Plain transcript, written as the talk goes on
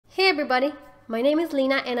everybody, my name is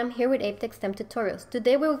Lina and I'm here with Apex STEM Tutorials.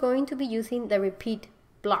 Today we're going to be using the repeat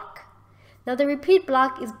block. Now the repeat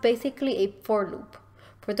block is basically a for loop.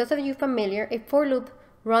 For those of you familiar, a for loop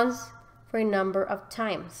runs for a number of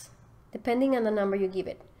times, depending on the number you give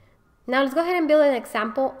it. Now let's go ahead and build an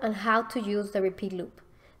example on how to use the repeat loop.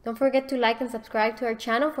 Don't forget to like and subscribe to our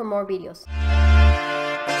channel for more videos.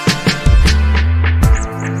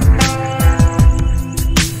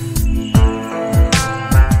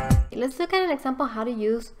 Let's look at an example how to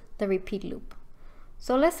use the repeat loop.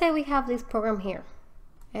 So let's say we have this program here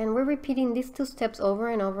and we're repeating these two steps over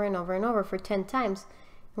and over and over and over for 10 times.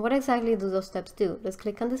 And what exactly do those steps do? Let's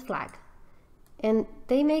click on this flag and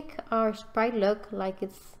they make our sprite look like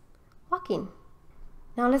it's walking.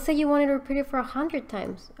 Now let's say you wanted to repeat it for 100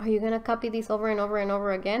 times. Are you going to copy this over and over and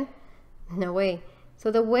over again? No way. So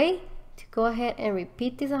the way to go ahead and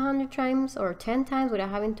repeat this 100 times or 10 times without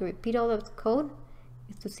having to repeat all the code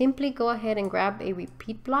is to simply go ahead and grab a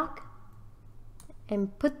repeat block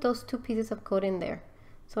and put those two pieces of code in there.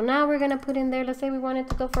 So now we're going to put in there, let's say we want it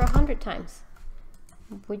to go for 100 times.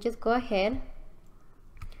 We just go ahead,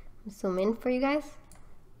 zoom in for you guys,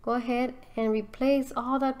 go ahead and replace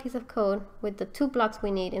all that piece of code with the two blocks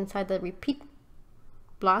we need inside the repeat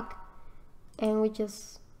block, and we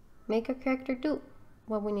just make our character do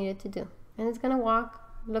what we need it to do. And it's going to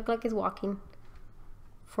look like it's walking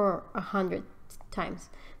for 100 times.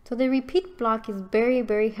 So the repeat block is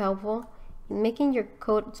very helpful in making your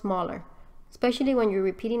code smaller, especially when you're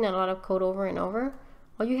repeating a lot of code over and over.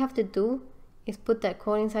 All you have to do is put that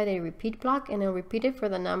code inside a repeat block and it'll repeat it for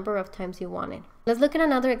the number of times you want it. Let's look at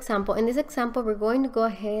another example. In this example, we're going to go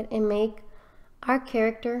ahead and make our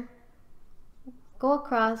character go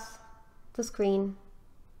across the screen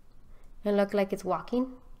and look like it's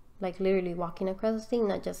walking, like literally walking across the screen,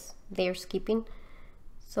 not just there skipping.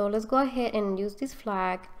 So let's go ahead and use this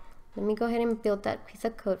flag. Let me go ahead and build that piece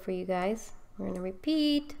of code for you guys. We're going to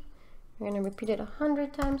repeat. We're going to repeat it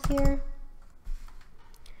 100 times here.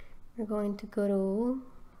 We're going to go to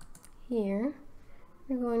here.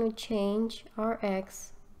 We're going to change our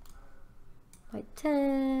X by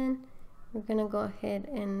 10. We're going to go ahead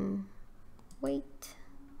and wait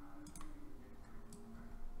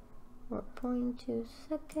for 0.2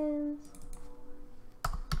 seconds.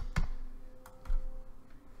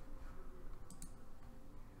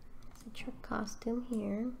 Set your costume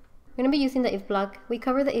here. We're going to be using the if block. We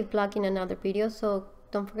covered the if block in another video, so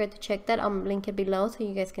don't forget to check that. I'll link it below so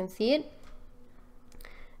you guys can see it.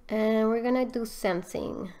 And we're going to do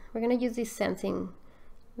sensing. We're going to use this sensing.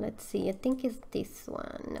 Let's see, I think it's this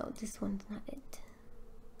one. No, this one's not it.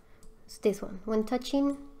 It's this one.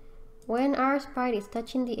 When our sprite is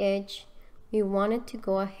touching the edge, we want it to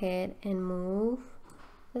go ahead and move.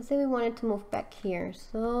 Let's say we want it to move back here.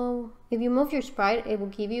 So if you move your sprite, it will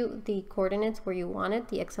give you the coordinates where you want it,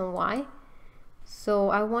 the X and Y.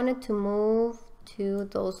 So I want it to move to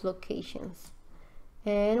those locations.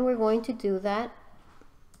 And we're going to do that.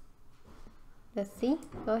 Let's see.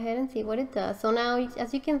 Go ahead and see what it does. So now,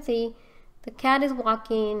 as you can see, the cat is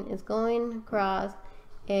walking, it's going across,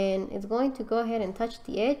 and it's going to go ahead and touch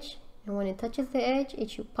the edge. And when it touches the edge, it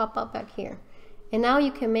should pop up back here. And now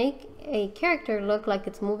you can make a character look like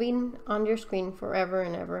it's moving on your screen forever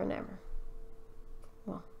and ever and ever.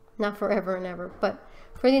 Well, not forever and ever, but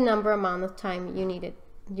for the amount of time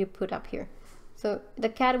you put up here. So the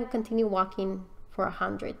cat will continue walking for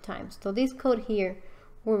 100 times. So this code here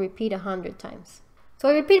will repeat 100 times. So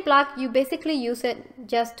a repeat block, you basically use it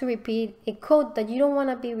just to repeat a code that you don't want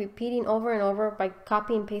to be repeating over and over by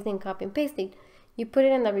copy and pasting. You put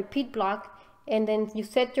it in the repeat block, and then you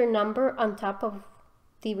set your number on top of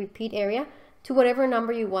the repeat area to whatever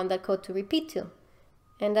number you want that code to repeat to.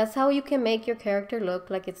 And that's how you can make your character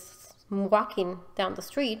look like it's walking down the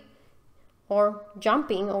street or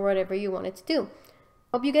jumping or whatever you want it to do.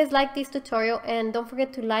 Hope you guys like this tutorial, and don't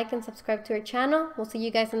forget to like and subscribe to our channel. We'll see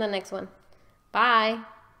you guys in the next one. Bye!